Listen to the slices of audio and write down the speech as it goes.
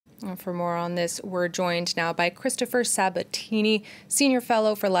For more on this, we're joined now by Christopher Sabatini, Senior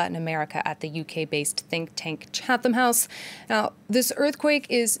Fellow for Latin America at the UK-based think tank Chatham House. Now, this earthquake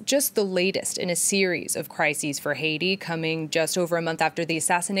is just the latest in a series of crises for Haiti, coming just over a month after the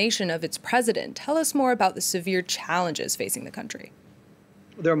assassination of its president. Tell us more about the severe challenges facing the country.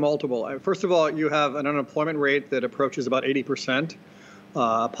 There are multiple. First of all, you have an unemployment rate that approaches about 80%,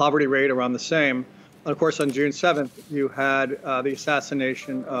 poverty rate around the same. Of course, on June 7th, you had the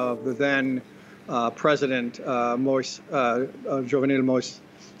assassination of the then president, Jovenel Moise.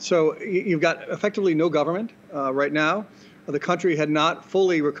 So you've got effectively no government right now. The country had not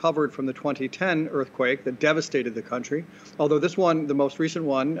fully recovered from the 2010 earthquake that devastated the country, although this one, the most recent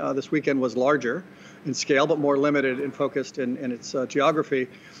one, this weekend was larger in scale, but more limited and focused in its geography.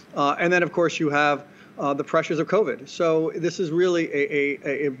 And then, of course, you have the pressures of COVID. So this is really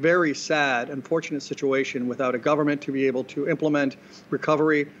a very sad, unfortunate situation without a government to be able to implement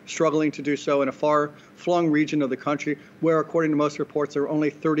recovery, struggling to do so in a far-flung region of the country where, according to most reports, there are only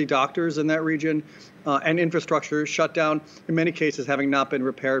 30 doctors in that region, and infrastructure shut down, in many cases having not been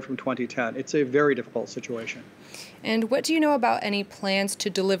repaired from 2010. It's a very difficult situation. And what do you know about any plans to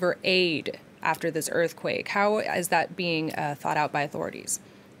deliver aid after this earthquake? How is that being thought out by authorities?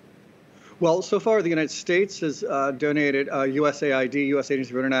 Well, so far, the United States has donated USAID, U.S.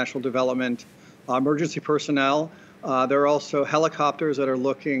 Agency for International Development, emergency personnel. There are also helicopters that are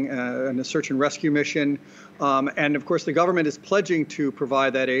looking in a search and rescue mission. And, of course, the government is pledging to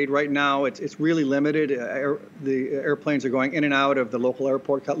provide that aid. Right now, it's really limited. The airplanes are going in and out of the local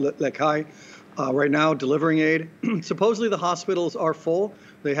airport, Lekai, right now, delivering aid. Supposedly, the hospitals are full.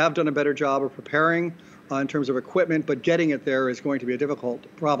 They have done a better job of preparing in terms of equipment, but getting it there is going to be a difficult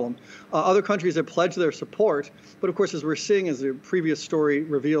problem. Other countries have pledged their support, but of course, as we're seeing, as the previous story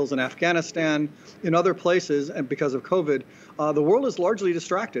reveals, in Afghanistan, in other places, and because of COVID, the world is largely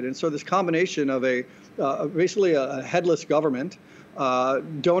distracted. And so this combination of basically a headless government,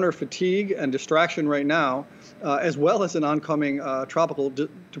 donor fatigue and distraction right now, as well as an oncoming tropical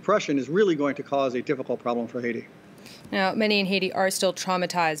depression, is really going to cause a difficult problem for Haiti. Now, many in Haiti are still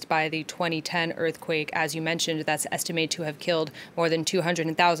traumatized by the 2010 earthquake. As you mentioned, that's estimated to have killed more than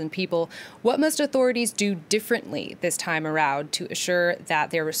 200,000 people. What must authorities do differently this time around to assure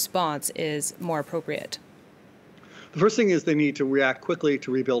that their response is more appropriate? The first thing is they need to react quickly to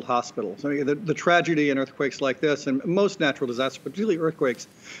rebuild hospitals. I mean, the tragedy in earthquakes like this, and most natural disasters, particularly earthquakes,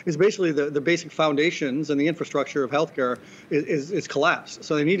 is basically the basic foundations and the infrastructure of healthcare is collapsed.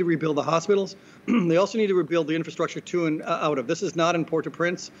 So they need to rebuild the hospitals. They also need to rebuild the infrastructure to and out of. This is not in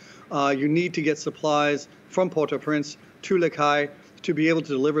Port-au-Prince. You need to get supplies from Port-au-Prince to Lekai to be able to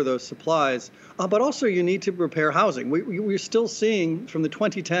deliver those supplies. But also you need to repair housing. We're still seeing from the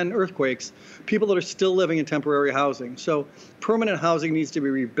 2010 earthquakes, people that are still living in temporary housing. So permanent housing needs to be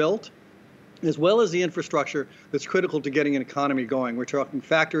rebuilt, as well as the infrastructure that's critical to getting an economy going. We're talking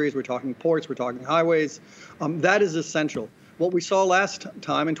factories, we're talking ports, we're talking highways. That is essential. What we saw last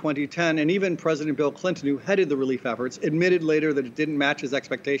time in 2010, and even President Bill Clinton, who headed the relief efforts, admitted later that it didn't match his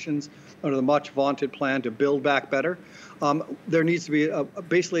expectations under the much vaunted plan to build back better. There needs to be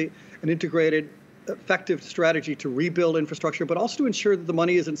basically an integrated, effective strategy to rebuild infrastructure, but also to ensure that the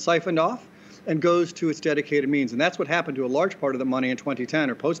money isn't siphoned off and goes to its dedicated means. And that's what happened to a large part of the money in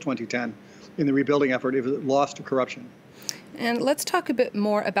 2010 or post-2010 in the rebuilding effort. It was lost to corruption. And let's talk a bit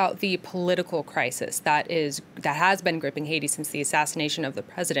more about the political crisis that has been gripping Haiti since the assassination of the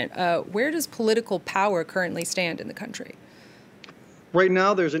president. Where does political power currently stand in the country? Right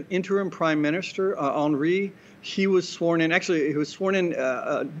now, there's an interim prime minister, Henri. He was sworn in. Actually, he was sworn in.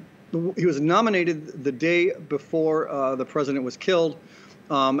 He was nominated the day before the president was killed.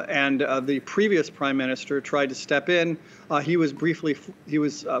 And the previous prime minister tried to step in. He was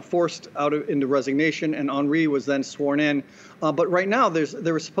forced into resignation, and Henri was then sworn in. But right now,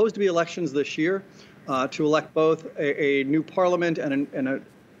 there were supposed to be elections this year to elect both a new parliament and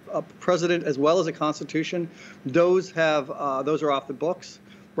a president, as well as a constitution. Those are off the books.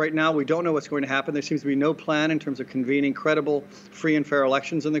 Right now, we don't know what's going to happen. There seems to be no plan in terms of convening credible, free and fair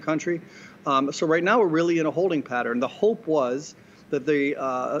elections in the country. So right now, we're really in a holding pattern. The hope was that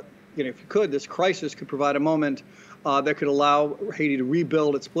this crisis could provide a moment that could allow Haiti to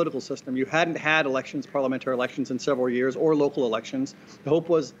rebuild its political system. You hadn't had elections, parliamentary elections in several years, or local elections. The hope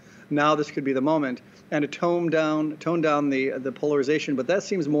was now this could be the moment, and to tone down the polarization. But that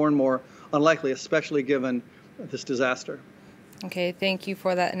seems more and more unlikely, especially given this disaster. Okay, thank you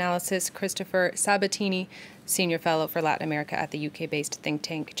for that analysis, Christopher Sabatini, Senior Fellow for Latin America at the UK-based think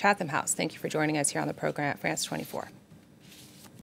tank Chatham House. Thank you for joining us here on the program at France 24.